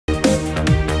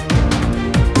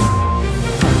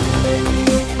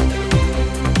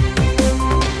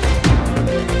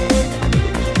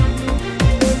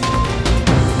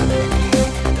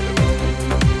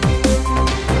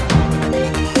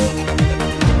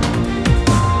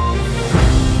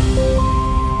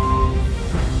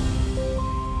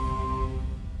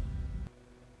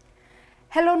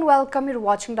welcome you to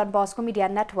watching Bosco Media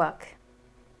Network.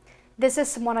 This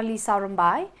is Mona Lisa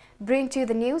Rumbai, bringing to you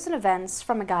the news and events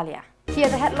from Meghalaya. Here are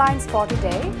the headlines for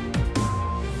today.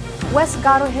 West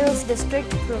Garo Hills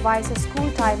District revises school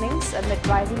timings amid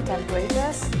rising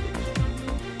temperatures.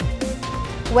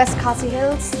 West Khasi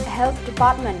Hills Health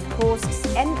Department hosts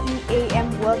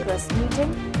NEHU workers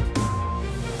meeting.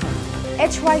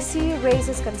 HYC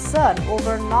raises concern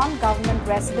over non-government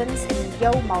residents in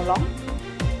Yau Maulong.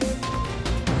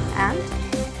 And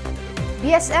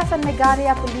BSF and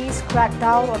Meghalaya police crack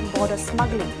down on border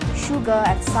smuggling. Sugar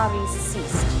and saris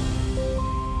seized.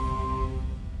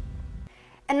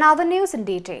 And now the news in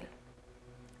detail.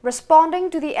 Responding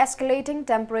to the escalating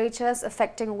temperatures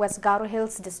affecting West Garo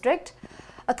Hills district,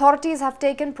 authorities have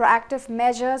taken proactive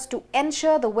measures to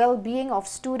ensure the well-being of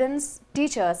students,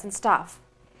 teachers and staff.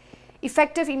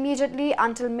 Effective immediately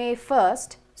until May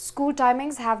 1st, school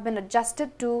timings have been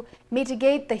adjusted to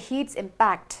mitigate the heat's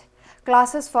impact.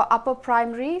 Classes for upper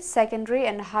primary, secondary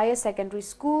and higher secondary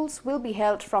schools will be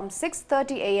held from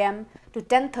 6:30 a.m. to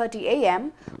 10:30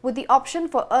 a.m. with the option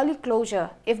for early closure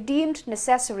if deemed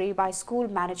necessary by school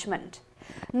management.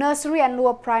 Nursery and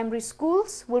lower primary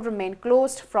schools will remain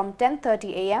closed from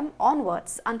 10:30 a.m.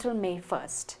 onwards until May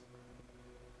 1st.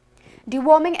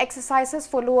 Deworming exercises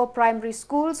for lower primary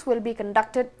schools will be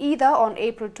conducted either on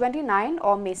April 29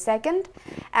 or May 2nd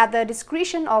at the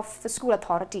discretion of the school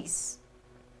authorities.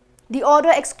 The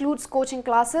order excludes coaching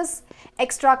classes,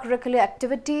 extracurricular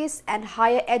activities and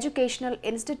higher educational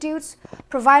institutes,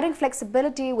 providing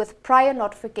flexibility with prior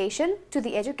notification to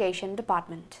the Education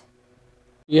Department.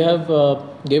 We have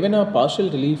given a partial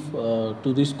relief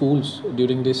to the schools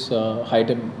during this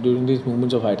during these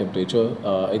moments of high temperature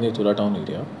in the Tura town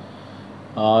area.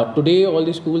 Today, all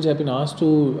the schools have been asked to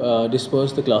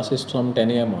disperse the classes from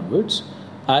 10 a.m. onwards.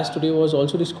 As today was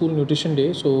also the school nutrition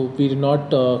day, so we did not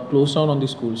close down on the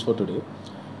schools for today.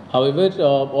 However,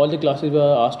 all the classes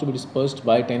were asked to be dispersed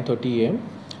by 10:30 a.m.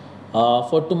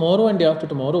 For tomorrow and day after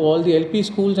tomorrow, all the LP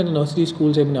schools and the nursery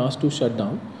schools have been asked to shut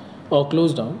down or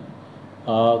close down.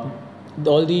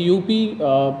 All the UP,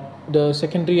 the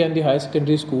secondary and the higher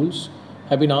secondary schools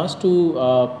have been asked to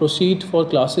proceed for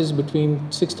classes between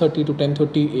 6:30 to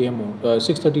 10:30 a.m.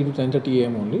 6:30 to 10:30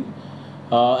 a.m. only.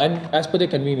 And as per their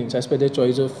convenience, as per their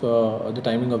choice of the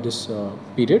timing of this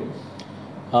period,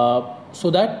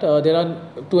 so that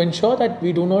to ensure that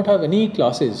we do not have any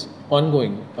classes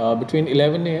ongoing between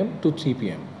 11 a.m. to 3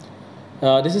 p.m.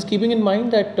 This is keeping in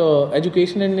mind that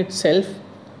education in itself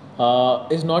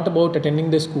is not about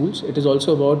attending the schools. It is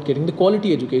also about getting the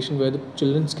quality education where the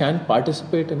children can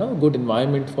participate in a good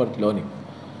environment for learning.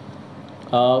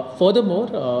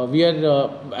 Furthermore, we are,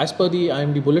 as per the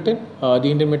IMD bulletin, the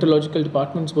Indian Meteorological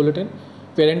Department's bulletin,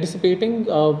 we are anticipating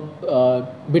a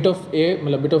bit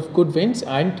of good winds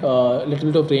and a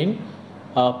little bit of rain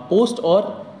post or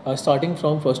starting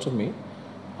from 1st of May.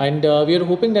 And we are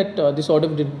hoping that this order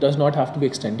does not have to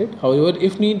be extended. However,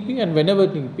 if need be and whenever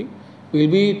need be, we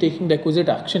will be taking requisite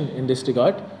action in this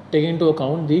regard, taking into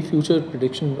account the future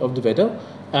prediction of the weather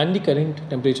and the current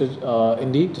temperature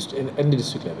in the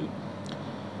district level.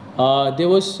 There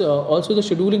was also the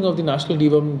scheduling of the National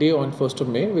Deworming Day on 1st of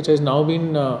May, which has now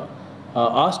been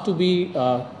asked to be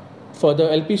for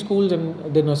the LP schools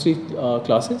and the nursery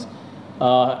classes.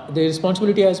 The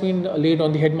responsibility has been laid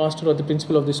on the headmaster or the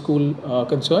principal of the school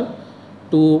concerned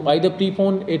to either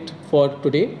prepone it for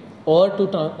today or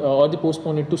to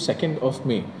postpone it to 2nd of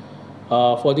May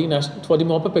for the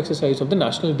mop-up exercise of the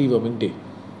National Deworming Day,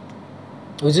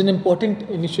 which is an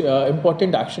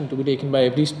important action to be taken by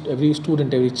every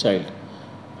student, every child,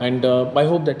 and I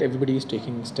hope that everybody is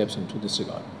taking steps into this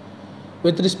regard.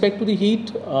 With respect to the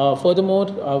heat, furthermore,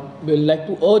 we would like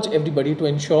to urge everybody to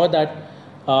ensure that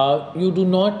you do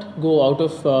not go out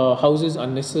of houses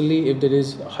unnecessarily if there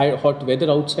is hot weather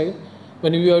outside.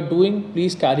 When you are doing,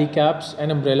 please carry caps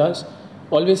and umbrellas.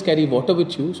 Always carry water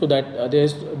with you so that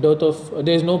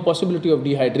there is no possibility of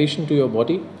dehydration to your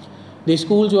body. The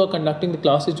schools who are conducting the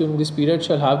classes during this period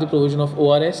shall have the provision of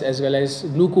ORS as well as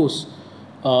glucose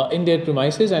in their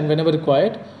premises, and whenever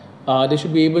required, they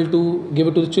should be able to give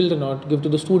it to the children or give to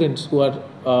the students who are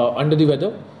under the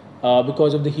weather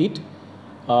because of the heat.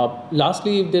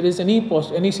 Lastly, if there is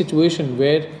any situation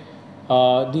where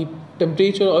the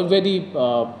temperature or where the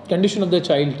condition of the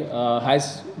child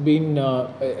has been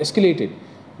escalated,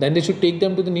 then they should take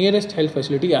them to the nearest health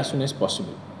facility as soon as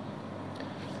possible.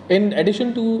 In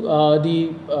addition to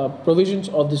the provisions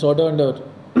of this order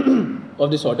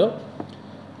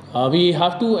we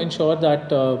have to ensure that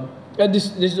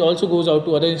this also goes out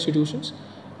to other institutions.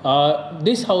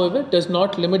 This, however, does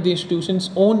not limit the institution's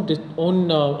own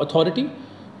authority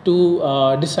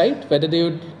to decide whether they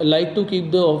would like to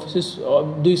keep the offices or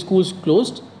the schools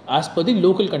closed as per the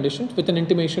local conditions with an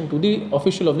intimation to the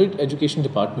official of the education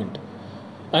department.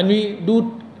 And we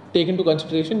do take into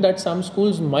consideration that some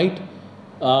schools might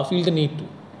feel the need to,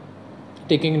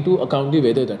 taking into account the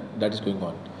weather that is going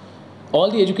on. All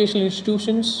the educational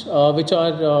institutions which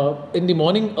are in the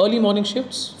early morning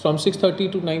shifts from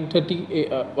 6:30 to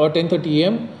 9:30 or 10:30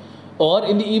 a.m. or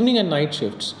in the evening and night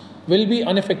shifts will be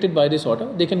unaffected by this order.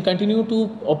 They can continue to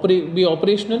be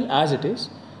operational as it is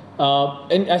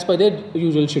and as per their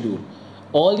usual schedule.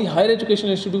 All the higher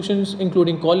educational institutions,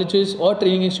 including colleges or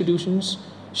training institutions,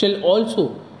 shall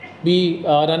also be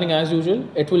running as usual.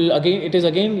 It is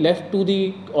again left to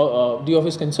the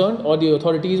office concerned or the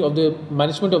authorities of the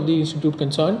management of the institute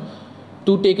concerned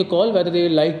to take a call whether they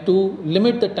like to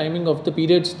limit the timing of the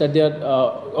periods that they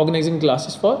are organizing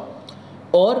classes for,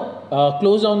 or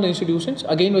close down the institutions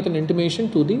again with an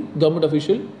intimation to the government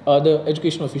official, the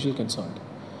education official concerned.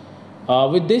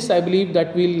 With this, I believe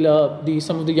that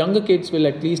some of the younger kids will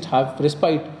at least have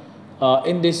respite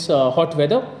in this hot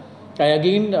weather. I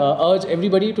again urge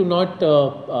everybody to not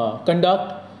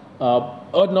conduct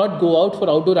or not go out for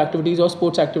outdoor activities or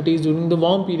sports activities during the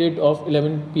warm period of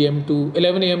 11 a.m.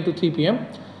 to 3 p.m.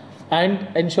 and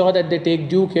ensure that they take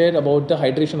due care about the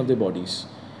hydration of their bodies.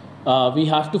 We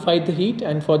have to fight the heat,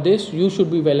 and for this you should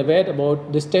be well aware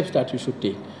about the steps that you should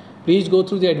take. Please go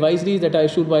through the advisories that are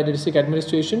issued by the district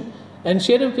administration and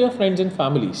share it with your friends and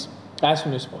families as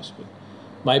soon as possible.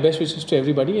 My best wishes to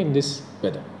everybody in this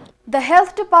weather. The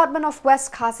Health Department of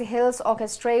West Khasi Hills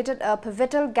orchestrated a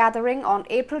pivotal gathering on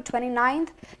April 29th,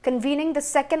 convening the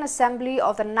second assembly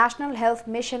of the National Health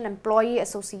Mission Employee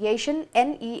Association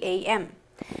 (NEHU),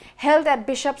 held at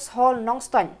Bishop's Hall,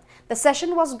 Nongstoin. The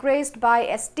session was graced by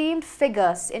esteemed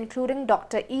figures including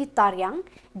Dr. E. Taryang,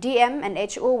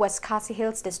 dbmnTv West Khasi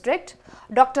Hills District,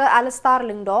 Dr. Alistar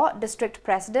Lingdo, District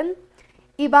President,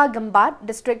 Iba Gambat,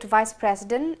 District Vice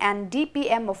President and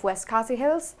DPM of West Khasi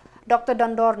Hills, Dr.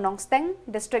 Dondor Nongsteng,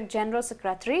 District General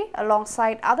Secretary,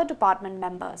 alongside other department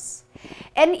members.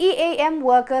 NEHU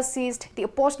workers seized the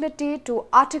opportunity to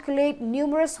articulate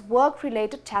numerous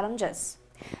work-related challenges.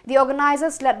 The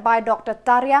organizers, led by Dr.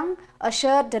 Taryang,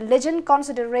 assured diligent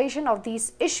consideration of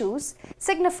these issues,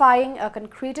 signifying a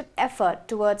concreted effort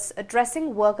towards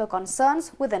addressing worker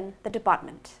concerns within the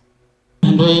department.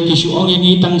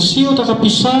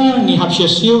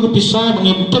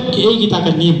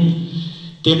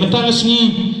 Tementangas ni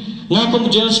ngakong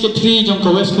General Secretary jong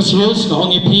West Khasi Hills ka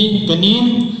ong EP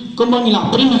kanin kumbang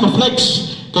ilaprin ka flex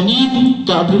kanin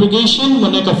ka abbreviation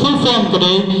mana ka full form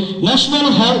kadai National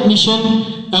Health Mission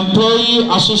Employee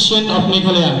Association of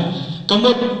Meghalaya.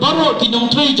 Kamot baro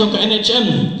kinong tray jong ka NHM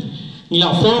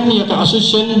ngila form niya ka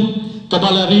association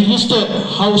kabala registered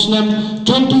house name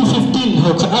 2015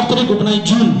 ho ka after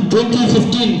June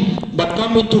 2015 but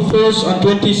come into force on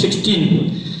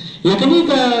 2016. Ya kini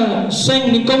ka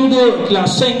seng nikong do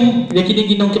kelas seng ya kini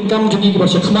ginong kitkam jadi ke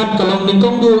bahasa khmat kalau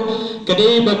nikong do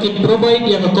kadai bakit provide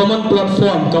yang common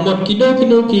platform kamot kino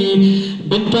ki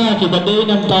benta ki badai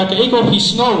nam ta ka eko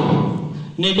hisno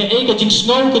ne ka eka jing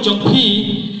snow ka jong pi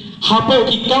hapo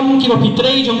ki kam ki ba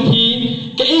pitrei jong pi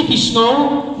ka e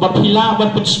hisno ba phila ba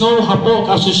put snow hapo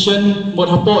ka association mod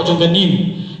hapo jong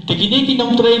ganim te kini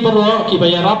kinong trei baro ki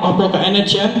bayarap hapo ka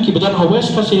NHM ki badan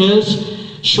West Khasi Hills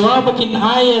Shwa bakin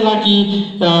ay lagi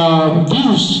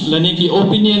views lani ki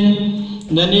opinion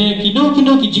lani kino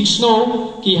ki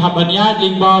jingsno ki habanya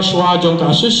lingba shwa jong ka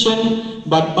association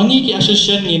but bangi ki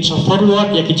association in sa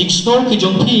forward ya ki jingsno ki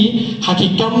jong pi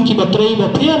hakikam ki batray ba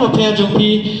pair jong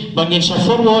pi bangin sa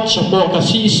forward sa po ka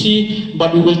CC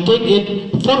but we will take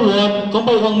it forward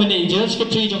kumbay ang manager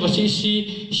secretary jong ka CC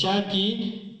siya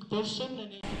ki person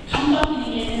lani ang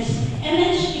is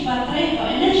NH ki batray ko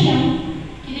NH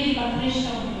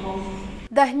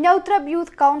The Neutrab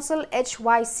Youth Council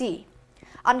HYC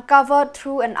uncovered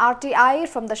through an RTI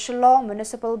from the Shillong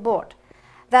Municipal Board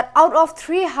that out of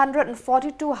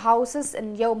 342 houses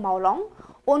in Yeo Maulong,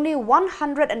 only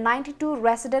 192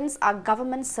 residents are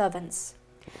government servants.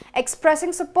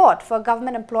 Expressing support for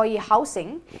government employee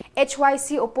housing,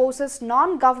 HYC opposes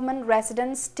non-government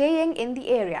residents staying in the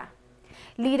area.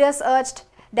 Leaders urged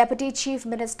Deputy Chief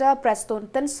Minister Preston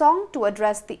Tinsong to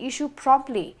address the issue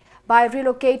promptly by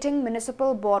relocating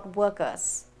municipal board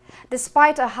workers.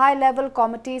 Despite a high-level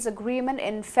committee's agreement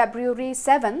in February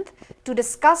 7th to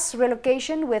discuss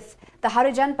relocation with the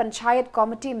Harijan Panchayat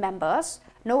committee members,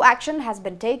 no action has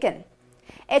been taken.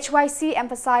 HYC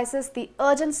emphasizes the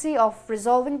urgency of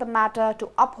resolving the matter to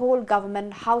uphold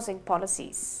government housing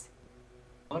policies.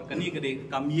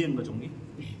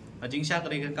 Jing syak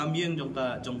dari kambing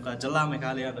jongka jela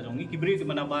Meghalaya ka jongi kibri ke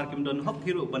mana bar kim don hop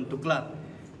hiru ban tuklat.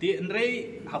 Ti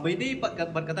andre habaidi pat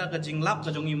kata ka jing lap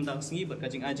ka jongi mtang singi bat ka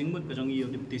jing ajing mut ka jongi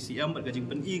deputy CM bat ka jing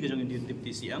pen i ka jongi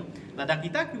deputy CM. Lada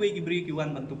kita kiwe kibri ki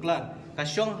wan ban tuklat. Ka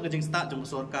syong ka jing start jong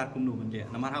sorkar kumnu bende.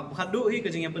 Namar hadu hi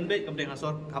ka jing yang penbet ka bdeng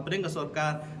ka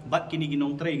sorkar bat kini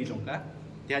ginong tre ki jongka.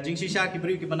 Ti ajing sisa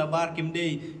kibri ki mana bar kim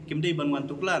dei ban wan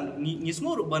tuklan ngis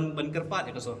nguruk ban kerpat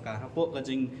ya ka sorkar. Hapo ka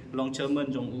jing long chairman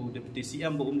jong u deputy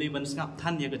CM bo dei ban ngap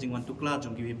than ya ka jing wan tuklar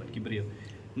jong kiwe bat kibri.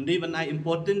 Hindi ban ay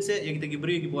importance ya kita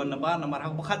kibri ki buan nabar namar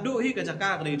hak khadu hi ka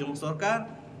jaka ka jong sorkar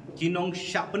kinong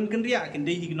syapen kendria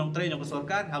kinde hi kinong tre jong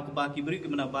sorkar hak ba kibri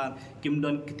ki manabar kim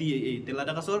don kti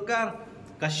telada ka sorkar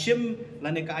kasim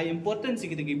lane ka ay importance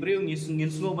kita kibri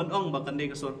ngin sngo ban ong ba kande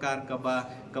ka sorkar ka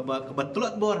ba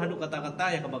tulot bor hadu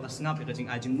kata-kata ya ka ba kasngap ya ka jing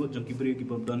ajing mut jong kibri ki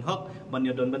don hok ban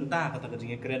ya don benta kata ka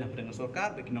jing keren hak dengan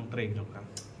sorkar ba kinong tre jong ka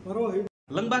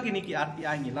lengba kini ki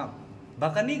RTI ngilam.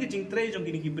 Bahkan ni kecing tray jong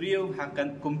kini kibriu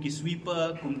hakan kum ki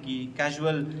sweeper, kum ki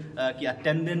casual ki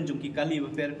attendant jong ki kali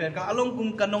fair ka along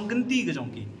kum kanong genti ke jong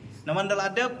ki. Naman dal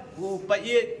adab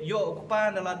Peit yo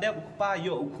ukupa dal adab ukupa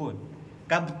yo ukun.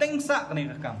 Ka beteng sak ni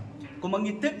kakam. Kum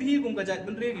mangitip hi kum kajat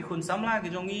benre ki khun Samla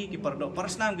ke jong ki perdok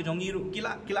persnam ke jong ru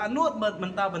kila anut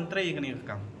menta bentre ke ni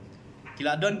kakam.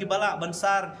 Kila don ki balak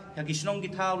bansar ya ki Shillong ki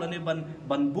thaw lane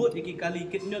ban but ki kali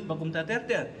kitnyot bakum ta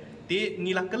ter ti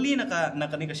ngilah kali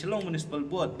naka ni ka Shillong municipal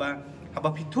board ba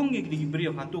haba pitung gi diberi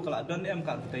hatu kala don em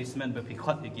ka advertisement ba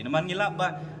pikot gi naman ngilah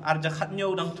ba arja khat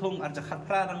nyau dang thong arja khat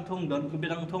pra dang thong don ku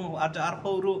bidang thong arja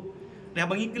arpo ru le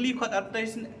bangi kali khot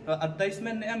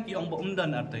advertisement em ki ong ba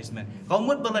dan advertisement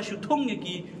kaumut bala syutung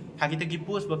gi hakita gi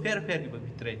post ba fair gi ba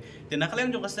bitre te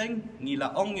nakalem jo kaseng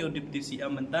ngilah ong yo deputy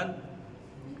CM mentan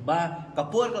ba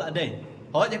kapur kala dai.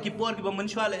 Oh ya kipor ki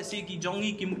mensual si ki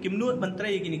jongi kim nut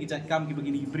menteri kini ki kam ki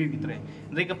begini bri bitre.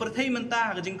 Mereka perthai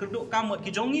mentah ka jing kerduk kamot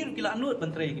ki jongi ru ki la nut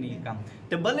menteri kini kam.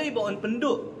 Te balai ba on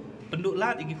penduk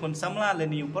lat iki kon Samla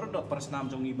le ni perdok persnam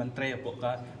jongi menteri apok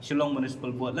ka Shillong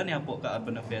municipal board la ni apok ka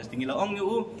urban affairs tinggal ong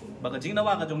yu ba ka jing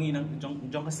nawa ka jongi nang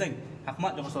jong kaseng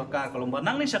hakmat jong sorkar kalau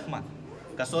banang ni syakmat.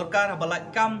 Ka sorkar balai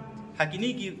kam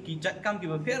hakini ki jatkam ki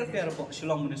fair pok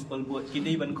Shillong municipal board ki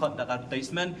dei ban khot da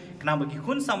advertisement kena bagi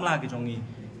kun Samla ki jongi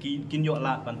ki kinyo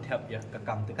la ban thap ya ka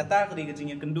kam te kata ka ri ka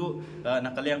jing kendu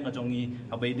nakaliang ka jongi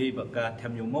abai dei ba ka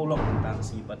tham yo maulong tang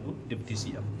si patu deputy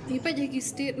CM tipa jagi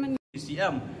statement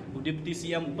CM deputy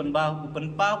CM open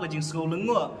pau ka jing skol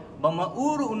lengo ba ma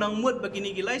uru unang mut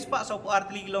begini ki lais pak so po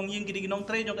artli kilong ying ki ginong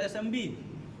tre jong ka SMB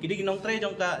ki ginong tre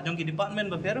jong ki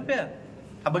department ba fair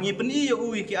abangi peni ya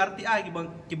uwi ki RTI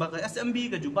ki ba SMB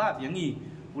ka jubab yang i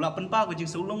ula penpa ko jing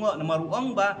sulung na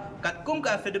maruang ba kat kum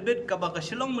ka affidavit ka ba ka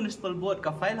Shillong municipal board ka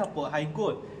file hapo high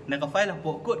court na ka file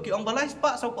hapo court ki ong balai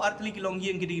spa so ko artli kilong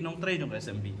yeng ki ginong tre jong ka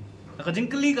SMB ka jing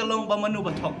kli ka long ba manu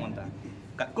ba thok monta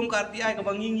kat kum ka RTI ka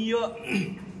bang ying yo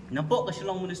napok ka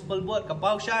Shillong municipal board ka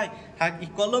pau shai hak i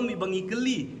kolom i bangi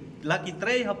kli laki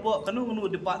tre hapo kanu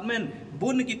department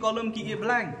bun ki kolom ki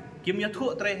blank. In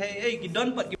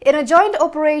a joint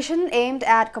operation aimed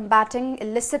at combating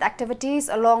illicit activities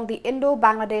along the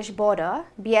Indo-Bangladesh border,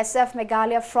 BSF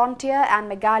Meghalaya Frontier and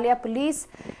Meghalaya Police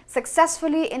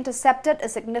successfully intercepted a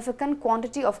significant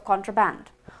quantity of contraband.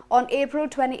 On April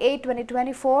 28,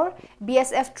 2024,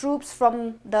 BSF troops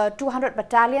from the 200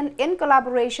 Battalion in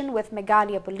collaboration with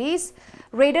Meghalaya Police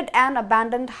raided an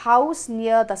abandoned house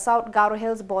near the South Garo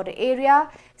Hills border area,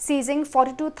 seizing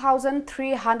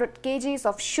 42,300 kgs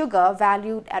of sugar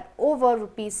valued at over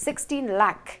Rs 16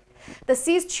 lakh. The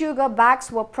seized sugar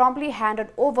bags were promptly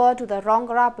handed over to the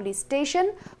Rongara police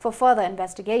station for further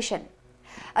investigation.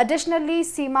 Additionally,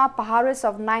 Seema Paharis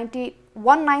of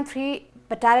 193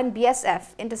 Battalion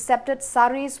BSF intercepted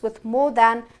saris with more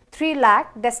than 3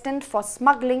 lakh destined for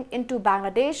smuggling into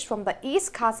Bangladesh from the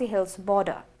East Khasi Hills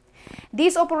border.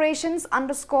 These operations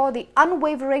underscore the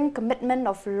unwavering commitment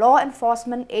of law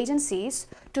enforcement agencies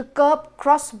to curb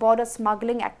cross-border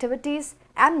smuggling activities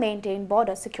and maintain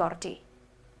border security.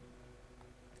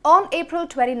 On April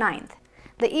 29th,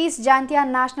 the East Jantia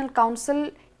National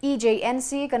Council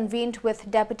EJNC convened with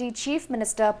Deputy Chief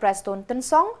Minister Preston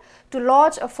Tinsong to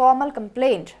lodge a formal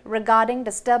complaint regarding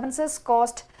disturbances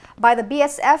caused by the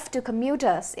BSF to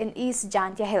commuters in East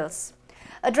Jantia Hills.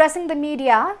 Addressing the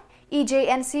media,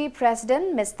 EJNC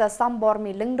President Mr.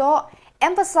 Sambormi Lingdo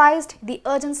emphasized the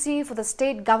urgency for the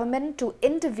state government to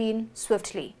intervene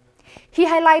swiftly. He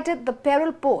highlighted the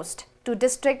peril posed to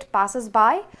district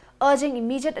passers-by, urging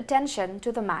immediate attention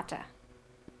to the matter.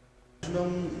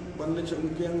 Shillong banle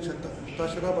chungkiang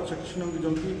tasara bat Shillong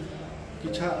kijongki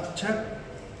kicha chat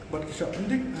bat kisha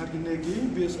pendik hakine ki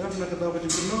BSF na kata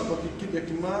bajingno bat kit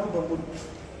yakimar babun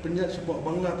penyat sepak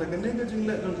bangla tak kena ke jing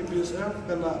lek dong ki PSF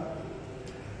kala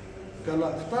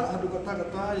kata adu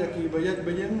kata ya ki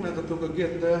bayang na to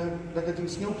kaget dah ke jing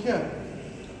sngau kia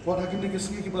wat hakin ke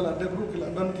singi ki bala ada bro ki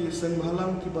dan ki seng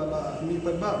malam ki bala mi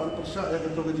padba bal persya ya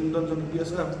to ke jing don jong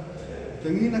PSF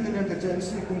tengi na kan yang ke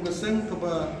JNC kum ke seng ke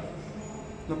ba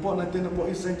napok na ten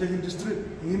napok East Jahil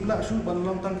district ngimla shu ban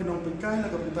long tang ki nong pekai na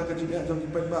ka pinta ke jing jong ki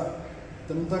padba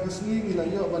tenta ke singi ngila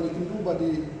yo ban ikindu ba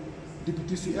di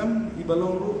Deputy CM di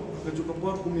balong ru ke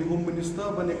Khubor kumi Home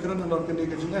Minister ban ekran halor ke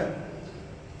ke jing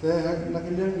nak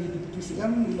yang di Deputy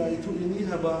CM ila itu ini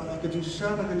haba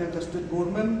kejusah nak yang ke state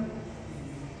government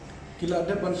kila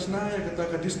ada bansna ya kata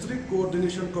ke district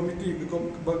coordination committee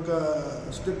ke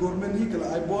state government ni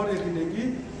kala ibor ya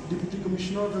kini deputy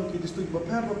commissioner jong ki district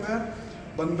bapar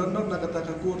bandar nak kata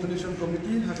ke coordination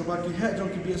committee ha bagi hak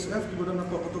jong ki BSF ki bodan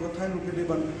apa kata kata nu ke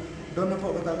deban dan apa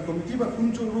kata committee ba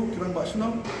kunjung ru kirang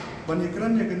basnam ban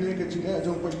ekran ya kini ke jing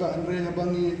jong pajba andre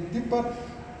habangi tipat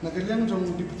nak yang jong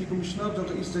deputy commissioner jong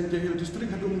ke East Jahil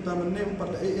district hadu minta menne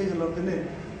 4 AA halor kene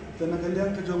dan nak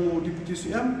yang ke jong deputy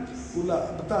CM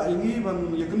pula beta ini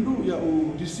ban ya kendu ya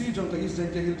DC jong ke East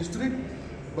Jahil district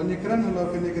ban ekran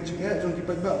halor kene ke jing jong ki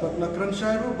pajba bat nak kran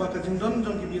syairu ba ke jing don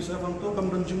jong ki BSF ang to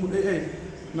kam don jing AA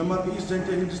nama ke East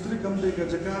Jahil district kam de ke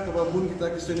jaka ke babun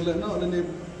kita ke sengle na oleh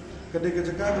ke de ke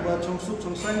jaka ke ba chongsuk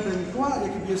chongsai dan kwa ya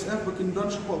ki BSF bakin don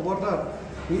support border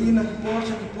ini nak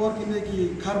Khubor kini ki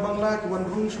khar bangla ki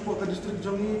wanrung support ke distrik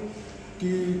jongi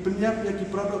ki penyap ya ki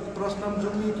produk prasnam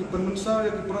jongi ki penmensa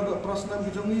ya ki produk prasnam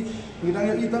ki jongi ngidang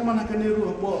ya ita mana kene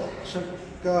ru apa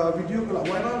ka video kala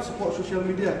viral support social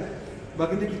media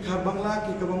bagi ni ki khar bangla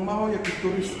ki kabang mau ya ki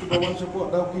turis ki bawan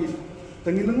support dau ki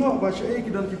tengi lengok ba syai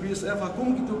ki dan ki BSF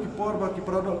akum kitu ki por ba ki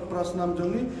produk prasnam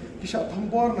jongi ki syak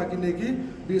thampor na kini ki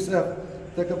BSF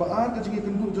tak ba ka jingi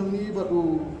kenduk jongi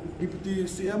baru Deputy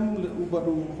CM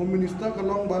baru Home Minister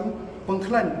kalong ban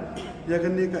pengklan ya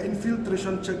kene ka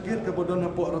infiltration cekir ke bodon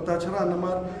hapok rata cara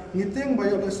namar ngiting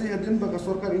bayo lesi hadin baka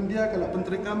sarkar India kala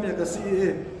penteri kami ya ka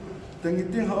CEA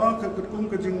tengiting ha ka ketkum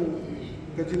ke jing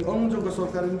ong jong ka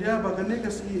sarkar India baka ne ka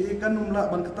CEA kan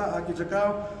umla ban kata aki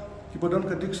jakau ki bodon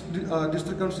ka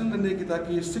district council ne kita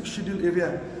ki 6 schedule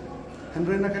area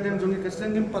Henry nak yang jongi ka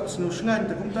sengim 4 snusngan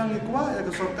te kumtang ikwa ya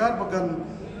ka sarkar bakan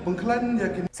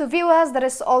So viewers, that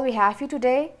is all we have for you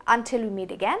today. Until we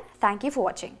meet again, thank you for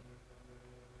watching.